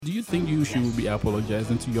Do you think you should be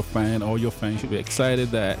apologizing to your fan, or your fan should be excited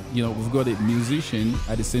that, we've got a musician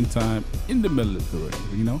at the same time in the military?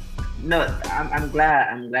 No, I'm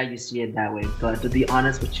glad you see it that way. But to be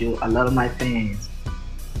honest with you, a lot of my fans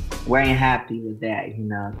weren't happy with that.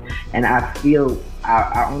 And I feel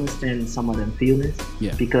I understand some of them feelings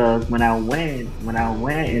Yeah. because when I went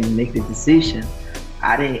and make the decision,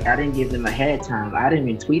 I didn't give them a head time. I didn't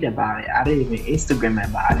even tweet about it. I didn't even Instagram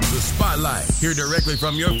about it. The Spotlight. Hear directly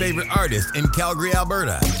from your favorite artist in Calgary,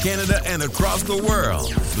 Alberta, Canada, and across the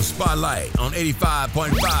world. The Spotlight on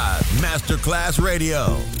 85.5 Masterclass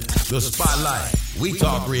Radio. The Spotlight. We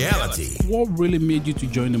talk reality. What really made you to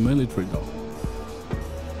join the military, though?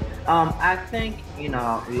 I think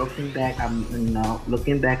looking back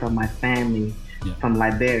on my family Yeah. from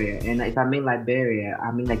Liberia, and if I mean Liberia,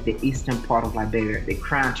 I mean like the eastern part of Liberia, the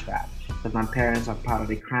Crown Tribe, because my parents are part of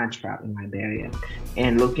the Crown Tribe in Liberia,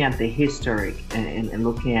 and looking at the history and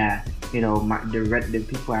looking at the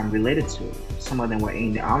people I'm related to, some of them were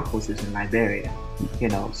in the armed forces in Liberia.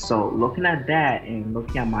 So looking at that and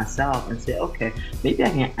looking at myself and say, okay, maybe I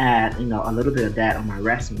can add, a little bit of that on my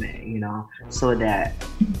resume, so that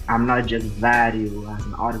I'm not just valued as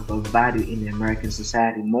an artist, but valued in the American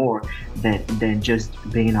society more than just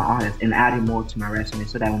being an artist, and adding more to my resume,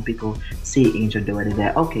 so that when people see Angel Doe,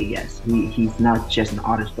 they're okay, yes, he's not just an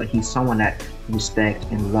artist, but he's someone that respect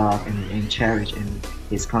and love and cherish in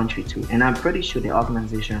his country too. And I'm pretty sure the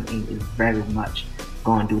organization is very much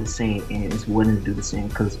going to do the same, and is willing to do the same,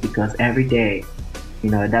 because every day,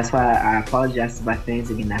 that's why I apologize to my fans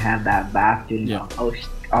again. I have that bad feeling. Yeah.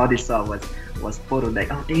 All they saw was photo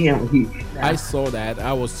like, oh damn, I saw that.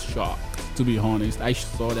 I was shocked, to be honest. I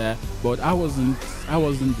saw that, but I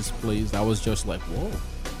wasn't displeased. I was just like, whoa.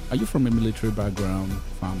 Are you from a military background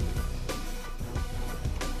family?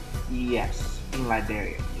 Yes, in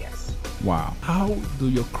Liberia, yes. Wow. How do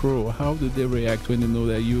they react when they know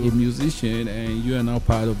that you're a musician and you are now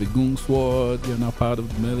part of the Goon Squad, you're now part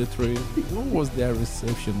of the military? What was their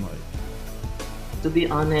reception like? To be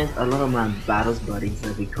honest, a lot of my battles buddies,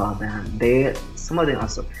 as we call them, some of them are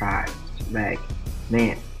surprised. Like,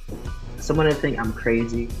 man, some of them think I'm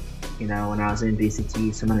crazy. When I was in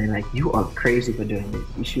BCT, some of them like, you are crazy for doing this.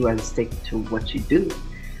 You should rather stick to what you do.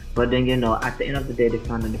 But then, at the end of the day, they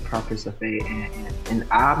found the purpose of it. And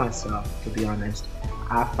I myself, to be honest,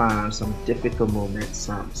 I found some difficult moments,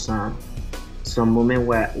 some moment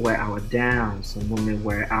where I was down, some moment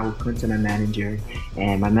where I would come to my manager,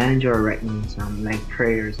 and my manager would write me some like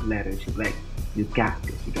prayers, letters. She's like, you got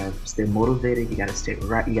this. You gotta stay motivated. You gotta stay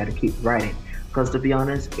right. You gotta keep writing. Because to be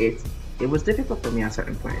honest, it was difficult for me at a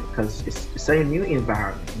certain point, because it's a new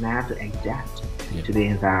environment, and I have to adapt to the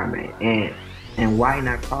environment. And why in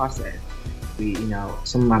that process, we,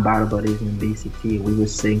 some of my battle buddies in BCT, we would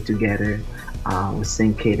sing together, we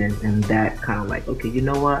sing cadence, and that kind of like, okay, you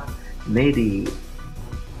know what? Maybe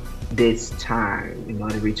this time,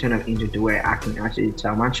 the return of Angel Doe, I can actually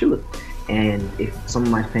tell my truth. And if some of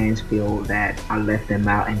my fans feel that I left them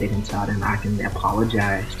out and didn't tell them, I can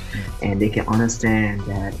apologize, and they can understand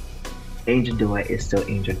that Angel Doe is still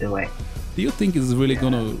Angel Doe. Do you think it's really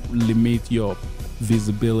gonna limit your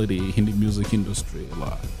visibility in the music industry a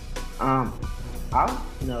lot?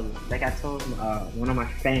 Like I told one of my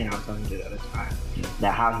fans, I was talking to the other time,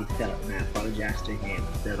 that how he felt, and I apologized to him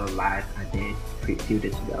for the live I did a few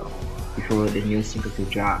days ago before the new single to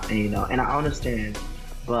drop, and I understand,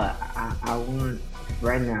 but I want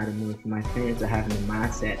right now to move my fans to having the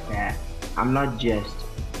mindset that I'm not just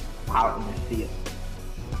out in the field,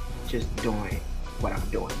 just doing what I'm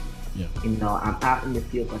doing. Yeah. I'm out in the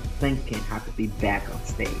field, but thinking how to be back on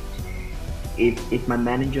stage. If my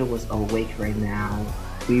manager was awake right now,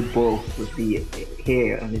 we both would be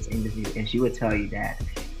here on this interview, and she would tell you that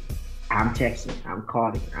I'm texting, I'm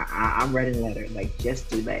calling, I'm writing letters, like just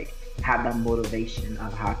to like have that motivation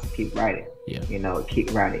of how to keep writing. Yeah.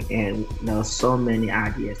 Keep writing, and there's so many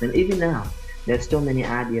ideas, and even now there's still many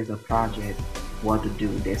ideas of projects, what to do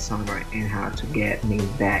this summer, and how to get me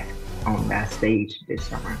back on that stage this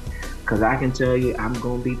summer. Because I can tell you, I'm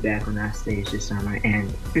going to be back on that stage this summer.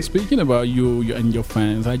 And speaking about you and your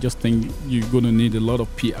fans, I just think you're going to need a lot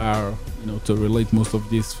of PR, to relate most of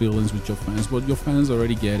these feelings with your fans. But your fans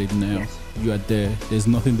already get it now. Yes. You are there. There's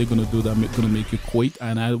nothing they're going to do that's going to make you quit.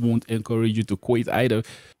 And I won't encourage you to quit either.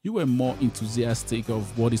 You were more enthusiastic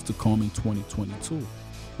of what is to come in 2022.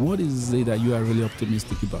 What is it that you are really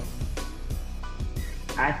optimistic about?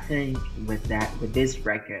 I think with this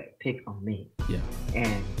record, Pick on Me. Yeah.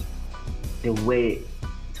 And the way,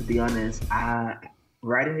 to be honest,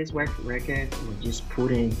 writing this record was just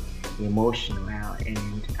putting emotion out,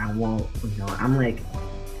 and I want, I'm like,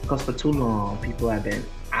 because for too long people have been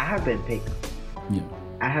I have been picked. Yeah.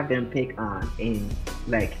 I have been picked on in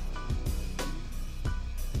like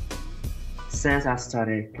since I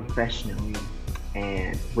started professionally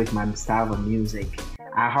and with my style of music.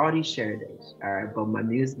 I hardly share this, all right. But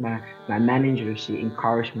my manager, she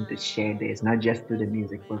encouraged me to share this, not just through the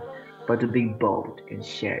music, but to be bold and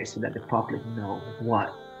share it so that the public know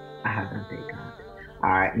what I have been taken on. All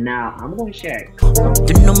right, now I'm going to share it.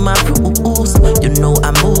 You know my rules, you know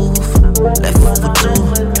I move. Left foot for two.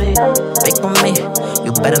 Bake on me,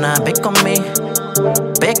 you better not bake on me.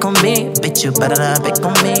 Bake on me, bitch, you better not bake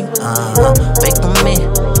on me. Bake on me,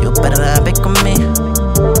 you better not bake on me.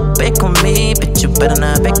 Bake on me, bitch, you better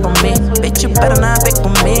not bake on me. Bitch, you better not bake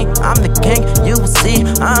on me. I'm the king, you will see.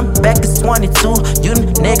 I'm back at 22. You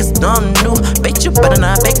niggas don't know. Bitch, you better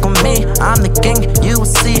not bake on me. I'm the king, you will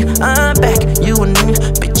see. I'm back, you and me.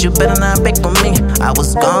 Bitch, you better not bake on me. I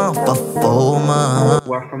was gone for 4 months.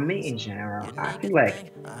 Well, for me in general, I feel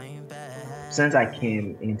like since I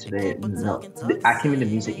came into I came in the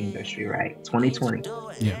music industry, right? 2020.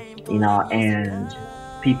 Yeah. And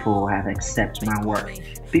people have accepted my work.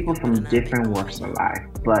 People from different walks of life,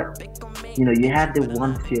 but you have the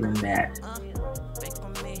one feeling that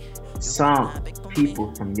some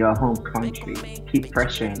people from your home country keep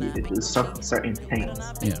pressuring you to do certain things.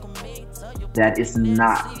 Yeah. That is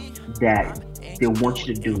not that they want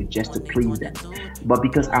you to do just to please them. But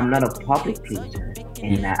because I'm not a public pleaser,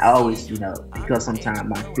 and I always, because sometimes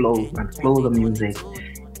my flow of music,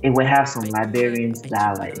 it will have some Liberian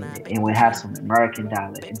dialect in it, and we have some American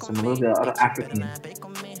dialect and some a little bit of other African,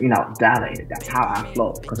 dialect. That's how I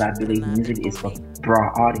flow, because I believe music is for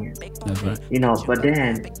broad audience. That's right. But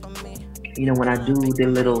then, when I do the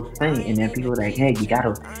little thing, and then people are like, hey, you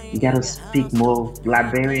gotta speak more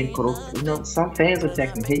Liberian Koro. Some fans will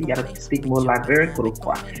text me, hey, you gotta speak more Liberian Koro.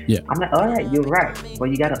 Yeah. I'm like, all right, you're right, but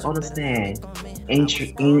you gotta understand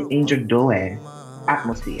Angel Doe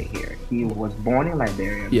atmosphere here. He was born in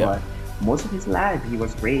Liberia, but most of his life he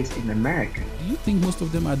was raised in America. Do you think most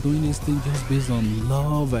of them are doing this thing just based on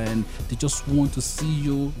love and they just want to see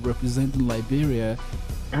you representing Liberia?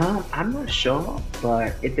 I'm not sure,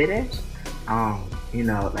 but if it is,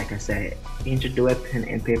 like I said, Angel Doe, pen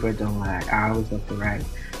and paper don't lie. I always love to write.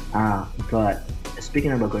 But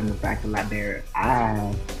speaking about going back to Liberia,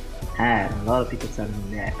 I had a lot of people telling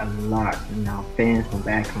me that a lot, fans from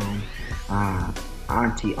back home,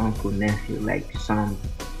 auntie, uncle, nephew, like some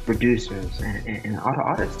producers and other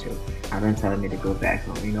artists too, have been telling me to go back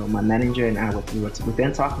home. My manager and I, we've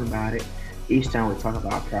been talking about it. Each time we talk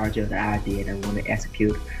about a project, the idea that we want to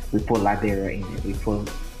execute, we put Liberia in it. We put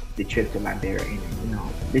the trip to Liberia in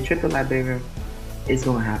it. The trip to Liberia is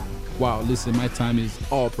going to happen. Wow, listen, my time is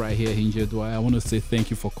up right here, Angel Doe. I want to say thank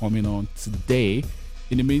you for coming on today.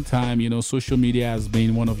 In the meantime, social media has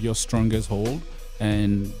been one of your strongest hold,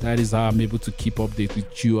 and that is how I'm able to keep update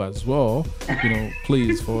with you as well.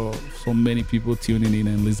 Please, for so many people tuning in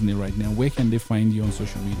and listening right now, where can they find you on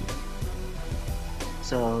social media?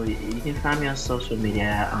 So you can find me on social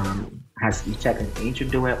media. You check an Angel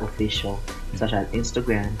Doe official, such as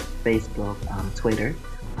Instagram, Facebook, Twitter,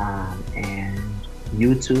 and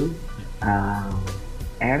YouTube.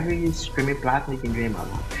 Every streaming platform you can dream of.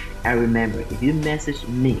 And remember, if you message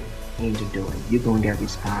me, Angel Doe, you're gonna get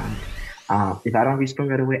respond. If I don't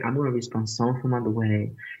respond right away, I'm gonna respond some from the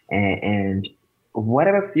way, and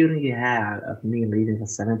whatever feeling you have of me leaving for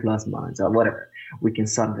 7+ months or whatever, we can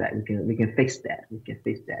solve that. We can fix that.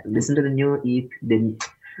 Listen to the new EP.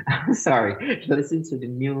 Listen to the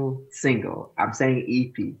new single. I'm saying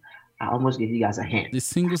EP. I almost give you guys a hint. The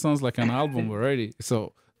single sounds like an album already.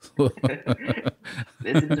 So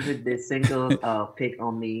listen to the single, Pick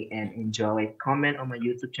on Me, and enjoy it. Comment on my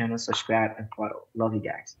YouTube channel, subscribe, and follow. Love you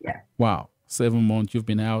guys. Yeah. Wow. 7 months you've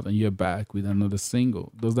been out and you're back with another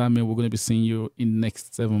single. Does that mean we're going to be seeing you in the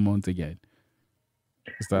next 7 months again?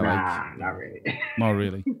 Is that not really. Not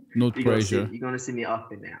really. No pressure. You're going to see me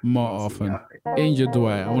often now. More often. Angel Doe,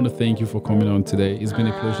 I want to thank you for coming on today. It's been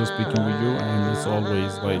a pleasure speaking with you, and it's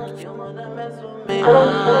always like...